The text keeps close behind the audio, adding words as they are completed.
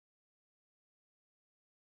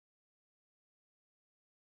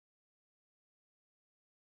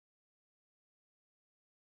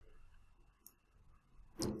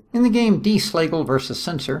In the game D. Slagle vs.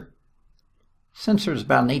 Censor, Censor is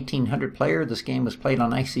about an 1800 player. This game was played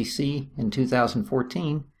on ICC in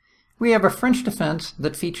 2014. We have a French defense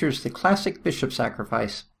that features the classic bishop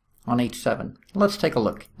sacrifice on h7. Let's take a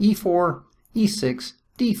look. e4, e6,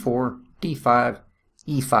 d4, d5,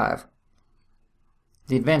 e5.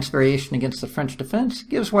 The advanced variation against the French defense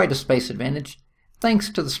gives white a space advantage, thanks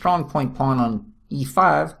to the strong point pawn on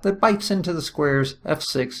e5 that bites into the squares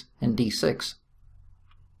f6 and d6.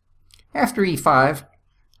 After e5,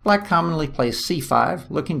 black commonly plays c5,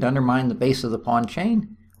 looking to undermine the base of the pawn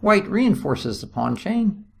chain. White reinforces the pawn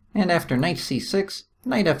chain, and after knight c6,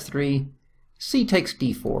 knight f3, c takes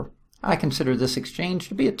d4. I consider this exchange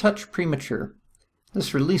to be a touch premature.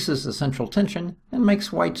 This releases the central tension and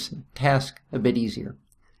makes white's task a bit easier.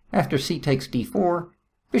 After c takes d4,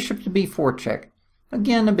 bishop to b4 check.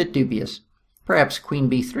 Again a bit dubious. Perhaps queen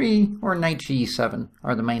b3 or knight g7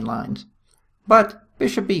 are the main lines. But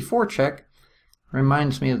bishop b4 check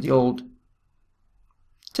reminds me of the old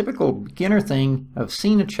typical beginner thing of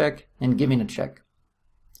seeing a check and giving a check.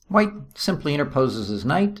 White simply interposes his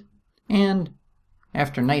knight, and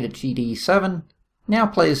after knight at gd7, now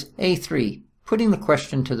plays a3, putting the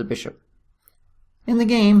question to the bishop. In the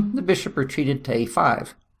game, the bishop retreated to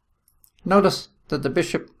a5. Notice that the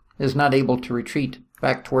bishop is not able to retreat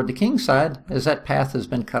back toward the king's side, as that path has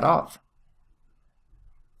been cut off.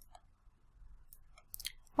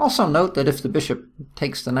 Also note that if the bishop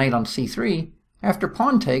takes the knight on c3, after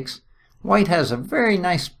pawn takes, white has a very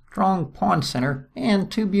nice strong pawn center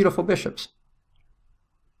and two beautiful bishops.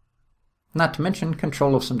 Not to mention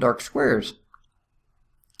control of some dark squares.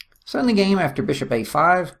 So in the game, after bishop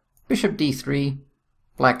a5, bishop d3,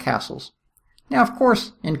 black castles. Now of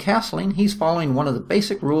course, in castling, he's following one of the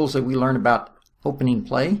basic rules that we learn about opening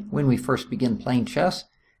play when we first begin playing chess.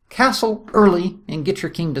 Castle early and get your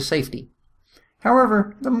king to safety.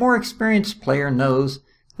 However, the more experienced player knows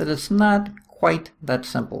that it's not quite that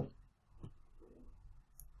simple.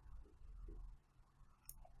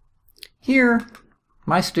 Here,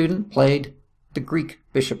 my student played the Greek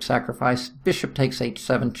bishop sacrifice, bishop takes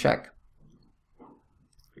h7 check.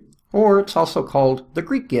 Or it's also called the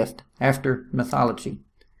Greek gift after mythology.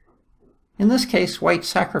 In this case, white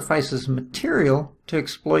sacrifices material to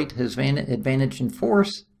exploit his advantage in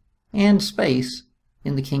force and space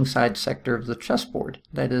in the kingside sector of the chessboard.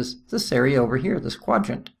 That is, this area over here, this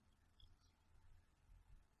quadrant.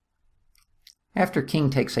 After king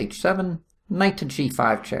takes h7, knight to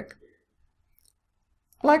g5 check.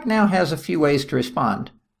 Black now has a few ways to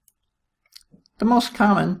respond. The most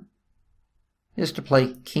common is to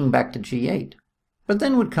play king back to g8, but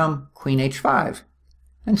then would come queen h5,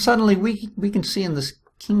 and suddenly we can see in this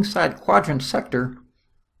kingside quadrant sector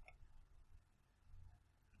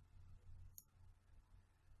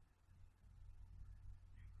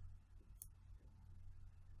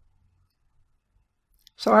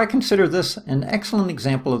So I consider this an excellent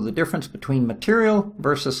example of the difference between material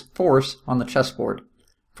versus force on the chessboard.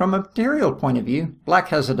 From a material point of view, black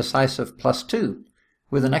has a decisive +2,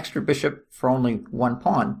 with an extra bishop for only one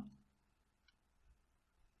pawn.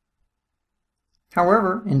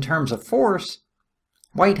 However, in terms of force,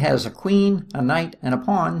 white has a queen, a knight, and a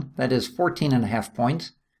pawn, that is 14.5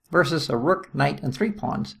 points, versus a rook, knight, and 3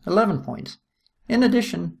 pawns, 11 points. In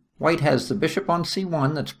addition, white has the bishop on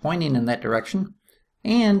c1 that's pointing in that direction,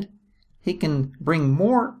 and he can bring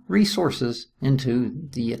more resources into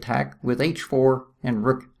the attack with h4 and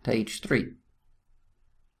rook to h3.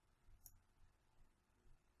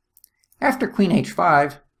 After queen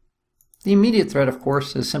h5, the immediate threat, of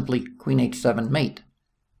course, is simply queen h7 mate.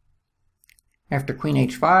 After queen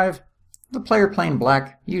h5, the player playing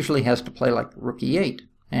black usually has to play like rook e8,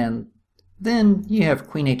 and then you have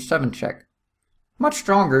queen h7 check. Much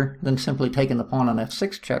stronger than simply taking the pawn on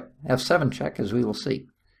f6 check, f7 check, as we will see.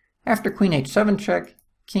 After queen h7 check,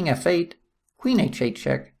 king f8, queen h8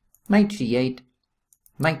 check, knight g8,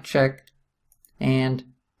 knight check, and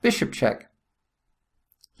bishop check.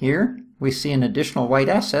 Here we see an additional white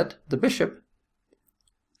asset, the bishop,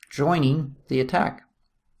 joining the attack.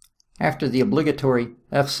 After the obligatory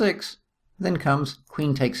f6, then comes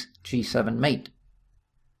queen takes g7 mate.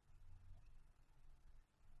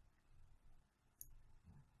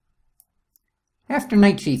 After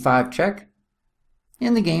knight g5 check,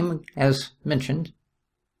 in the game, as mentioned,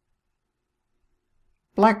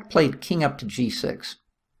 black played king up to g6.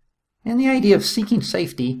 And the idea of seeking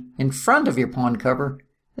safety in front of your pawn cover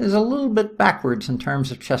is a little bit backwards in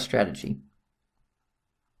terms of chess strategy.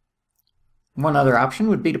 One other option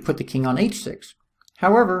would be to put the king on h6.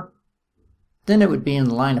 However, then it would be in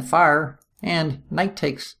the line of fire, and knight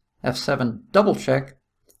takes f7 double check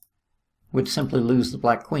would simply lose the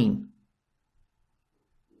black queen.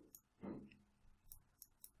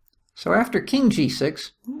 So after king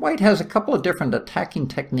g6, white has a couple of different attacking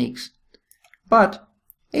techniques, but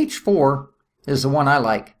h4 is the one I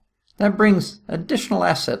like. That brings additional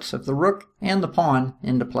assets of the rook and the pawn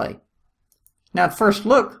into play. Now at first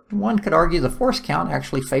look, one could argue the force count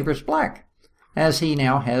actually favors black, as he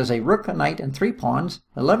now has a rook, a knight, and 3 pawns,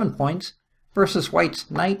 11 points, versus white's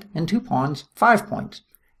knight and 2 pawns, 5 points.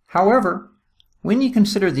 However, when you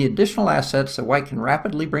consider the additional assets that white can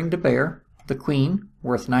rapidly bring to bear, the queen,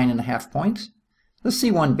 worth 9.5 points, the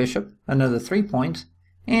c1 bishop, another 3 points,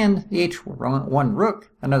 and the h1 rook,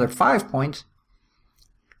 another 5 points,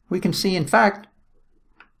 we can see, in fact,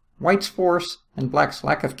 white's force and black's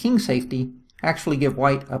lack of king safety actually give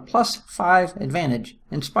white a +5 advantage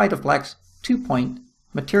in spite of black's 2-point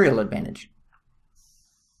material advantage.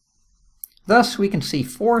 Thus, we can see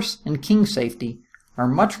force and king safety are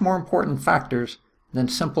much more important factors than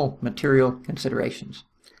simple material considerations.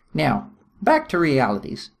 Now, back to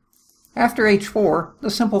realities. After h4, the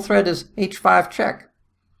simple threat is h5 check.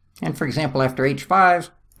 And for example, after h5,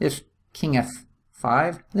 if king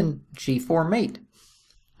f5, then g4 mate.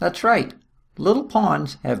 That's right, little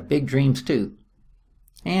pawns have big dreams too.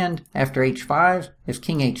 And after h5, if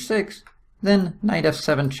king h6, then knight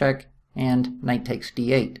f7 check and knight takes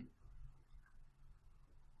d8.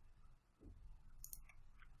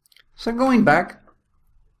 So going back,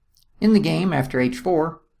 in the game after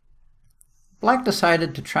h4, black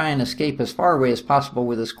decided to try and escape as far away as possible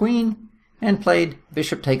with his queen and played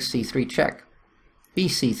bishop takes c3 check,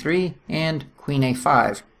 bc3, and queen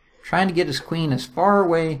a5, trying to get his queen as far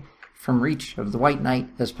away from reach of the white knight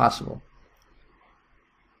as possible.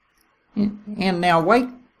 And now white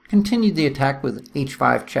continued the attack with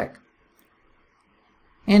h5 check.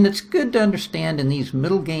 And it's good to understand in these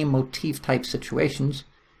middle game motif type situations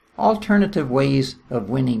alternative ways of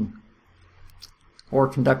winning or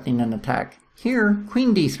conducting an attack. Here,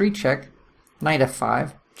 queen d3 check, knight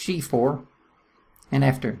f5, g4, and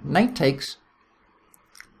after knight takes,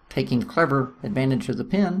 taking clever advantage of the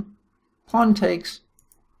pin, pawn takes,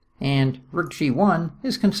 and rook g1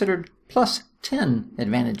 is considered +10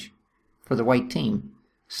 advantage for the white team,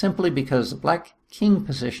 simply because the black king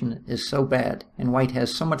position is so bad and white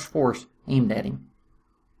has so much force aimed at him.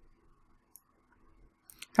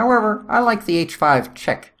 However, I like the h5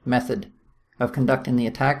 check method of conducting the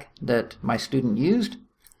attack that my student used,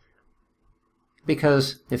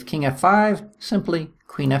 because if king f5, simply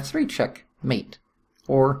queen f3 check mate,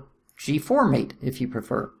 or g4 mate if you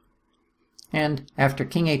prefer. And after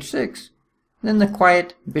king h6, then the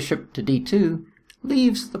quiet bishop to d2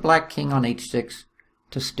 leaves the black king on h6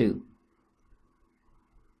 to stew.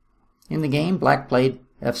 In the game, black played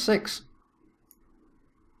f6.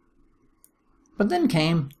 But then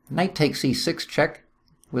came knight takes e6 check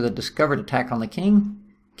with a discovered attack on the king,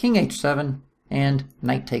 king h7, and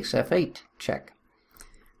knight takes f8 check.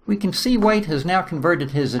 We can see white has now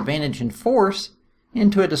converted his advantage in force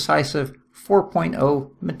into a decisive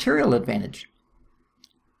 4.0 material advantage.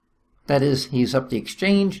 That is, he's up the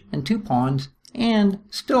exchange and 2 pawns and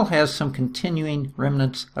still has some continuing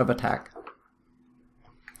remnants of attack.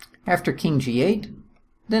 After king g8,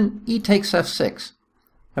 then e takes f6,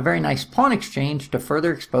 a very nice pawn exchange to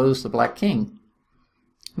further expose the black king.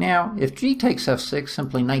 Now, if g takes f6,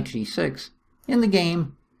 simply knight g6, in the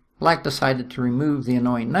game, black decided to remove the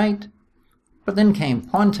annoying knight, but then came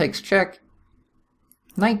pawn takes check,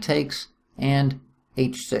 knight takes, and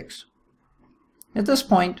h6. At this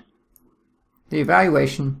point, the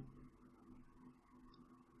evaluation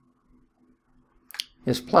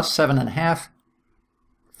is +7.5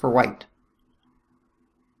 for white.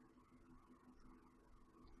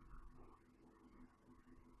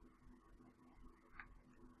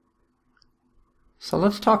 So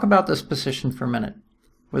let's talk about this position for a minute.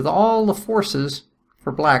 With all the forces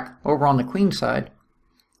for black over on the queen side,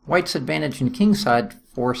 white's advantage in king side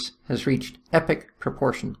force has reached epic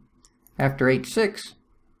proportion. After h6,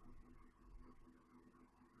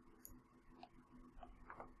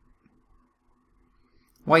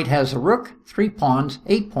 white has a rook, 3 pawns,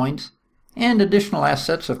 8 points, and additional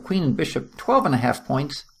assets of queen and bishop, 12.5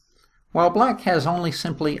 points, while black has only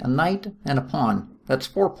simply a knight and a pawn, that's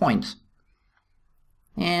 4 points,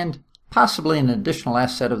 and possibly an additional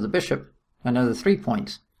asset of the bishop, another 3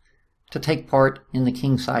 points, to take part in the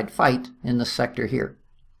kingside fight in this sector here.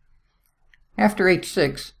 After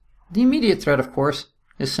h6, the immediate threat, of course,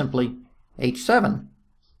 is simply h7,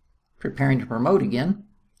 preparing to promote again,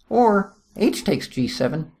 or h takes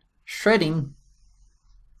g7, shredding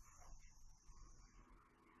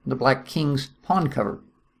the black king's pawn cover.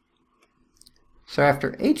 So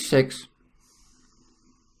after h6,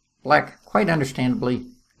 Black quite understandably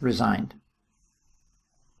resigned.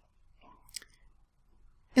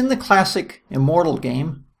 In the classic Immortal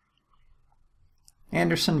game,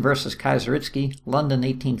 Anderson versus Kaiseritsky, London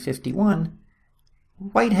 1851,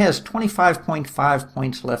 White has 25.5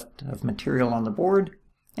 points left of material on the board,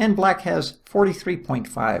 and Black has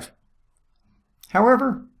 43.5.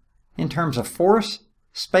 However, in terms of force,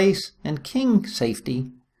 space, and king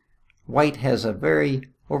safety, White has a very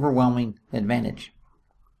overwhelming advantage.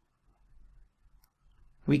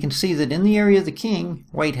 We can see that in the area of the king,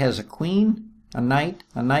 White has a queen, a knight,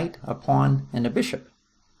 a pawn, and a bishop.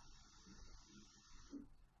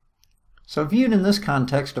 So viewed in this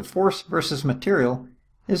context of force versus material,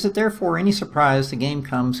 is it therefore any surprise the game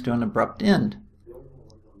comes to an abrupt end?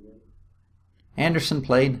 Anderson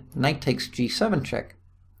played knight takes g7 check.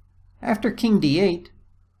 After king d8,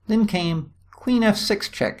 then came queen f6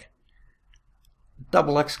 check.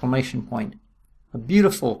 Double exclamation point. A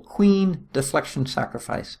beautiful queen deflection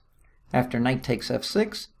sacrifice. After knight takes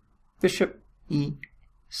f6, bishop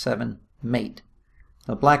e7 mate.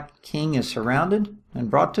 The black king is surrounded and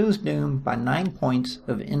brought to his doom by 9 points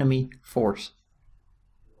of enemy force.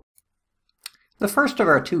 The first of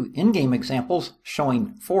our two in-game examples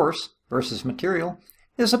showing force versus material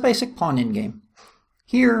is a basic pawn in-game.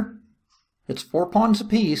 Here, it's 4 pawns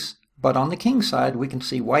apiece, but on the king side we can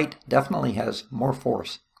see White definitely has more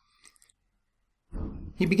force.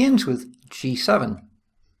 He begins with g7.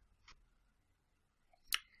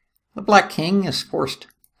 The black king is forced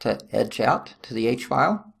to edge out to the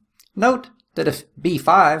h-file. Note that if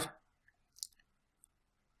b5,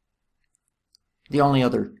 the only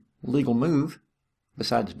other legal move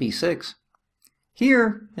besides b6,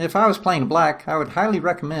 here, if I was playing black, I would highly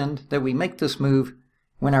recommend that we make this move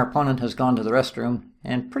when our opponent has gone to the restroom,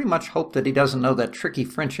 and pretty much hope that he doesn't know that tricky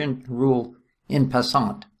French rule en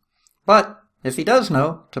passant. But if he does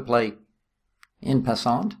know to play en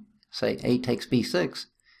passant, say a takes b6,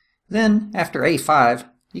 then after a5,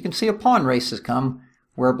 you can see a pawn race has come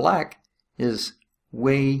where black is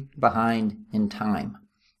way behind in time.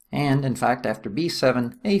 And in fact, after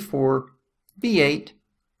b7, a4, b8,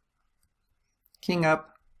 king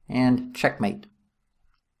up, and checkmate.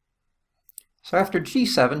 So after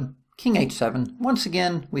g7, king h7, once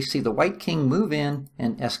again we see the white king move in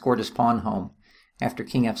and escort his pawn home. After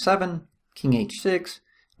king f7, king h6,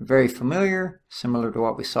 very familiar, similar to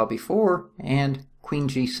what we saw before, and queen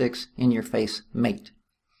g6 in your face mate.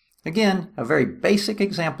 Again, a very basic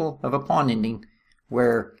example of a pawn ending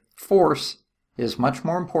where force is much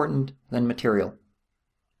more important than material.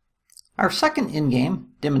 Our second endgame,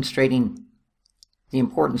 demonstrating the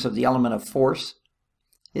importance of the element of force,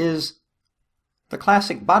 is the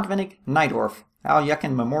classic Botvinnik-Najdorf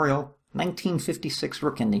Al-Yekin Memorial 1956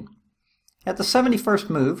 rook ending. At the 71st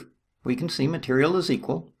move, we can see material is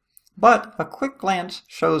equal, but a quick glance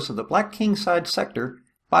shows that the black king side sector,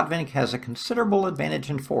 Botvinnik has a considerable advantage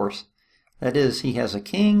in force. That is, he has a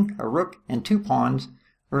king, a rook, and 2 pawns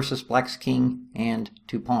versus black's king and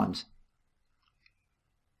 2 pawns.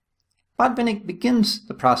 Botvinnik begins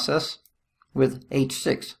the process with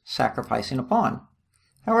h6, sacrificing a pawn.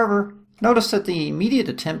 However, notice that the immediate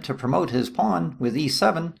attempt to promote his pawn with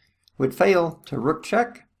e7 would fail to rook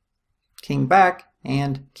check, king back,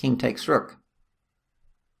 and king takes rook.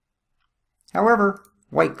 However,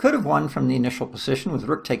 white could have won from the initial position with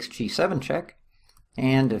rook takes g7 check,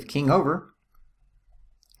 and if king over,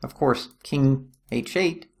 of course, king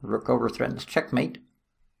h8, rook over threatens checkmate,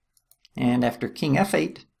 and after king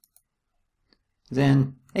f8,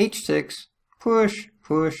 then h6, push,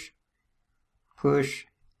 push, push,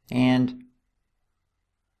 and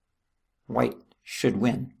white should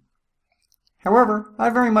win. However, I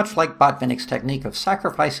very much like Botvinnik's technique of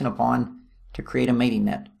sacrificing a pawn to create a mating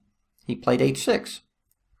net. He played h6.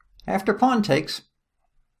 After pawn takes,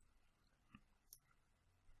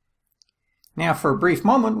 now for a brief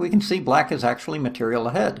moment we can see black is actually material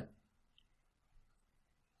ahead.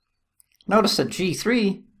 Notice that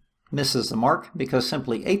g3 misses the mark because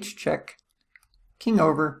simply h check, king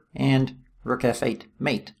over, and rook f8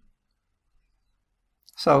 mate.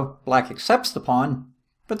 So black accepts the pawn,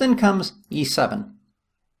 but then comes e7.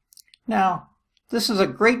 Now, this is a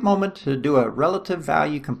great moment to do a relative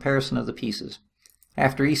value comparison of the pieces.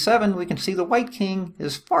 After e7, we can see the white king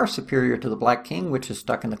is far superior to the black king, which is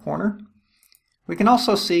stuck in the corner. We can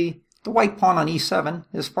also see the white pawn on e7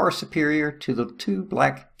 is far superior to the 2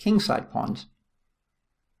 black kingside pawns.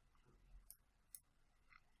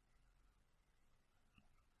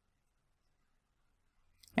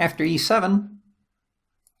 After e7,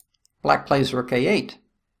 black plays rook a8.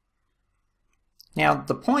 Now,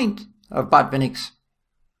 the point of Botvinnik's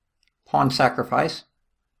pawn sacrifice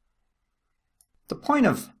The point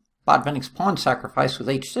of Botvinnik's pawn sacrifice with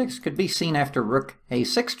h6 could be seen after rook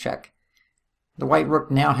a6 check. The white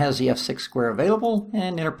rook now has the f6 square available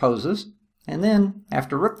and interposes, and then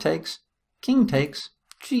after rook takes, king takes,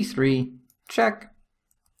 g3, check,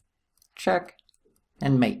 check,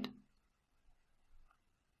 and mate.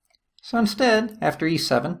 So instead, after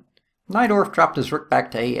e7, Najdorf dropped his rook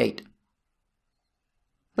back to a8.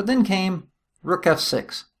 But then came rook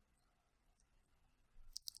f6,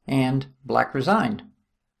 and black resigned.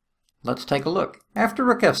 Let's take a look. After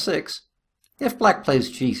rook f6, if black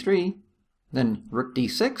plays g3, then rook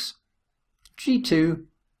d6, g2,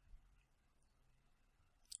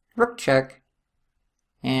 rook check,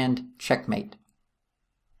 and checkmate.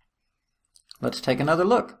 Let's take another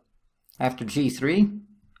look. After g3,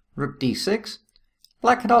 rook d6,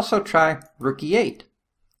 black could also try rook e8,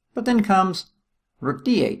 but then comes rook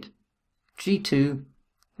d8, g2,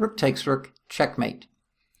 rook takes rook, checkmate.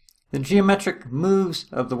 The geometric moves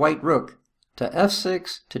of the white rook to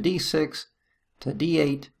f6, to d6, to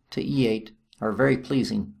d8, to e8 are very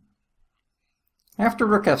pleasing. After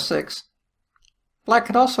rook f6, black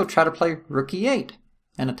could also try to play rook e8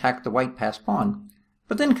 and attack the white passed pawn,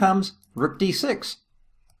 but then comes rook d6,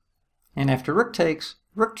 and after rook takes,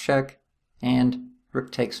 rook check, and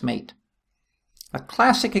rook takes mate. A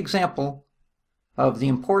classic example of the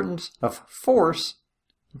importance of force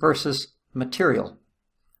versus material,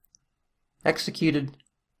 executed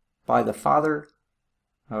by the father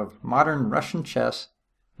of modern Russian chess,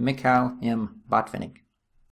 Mikhail M. Botvinnik.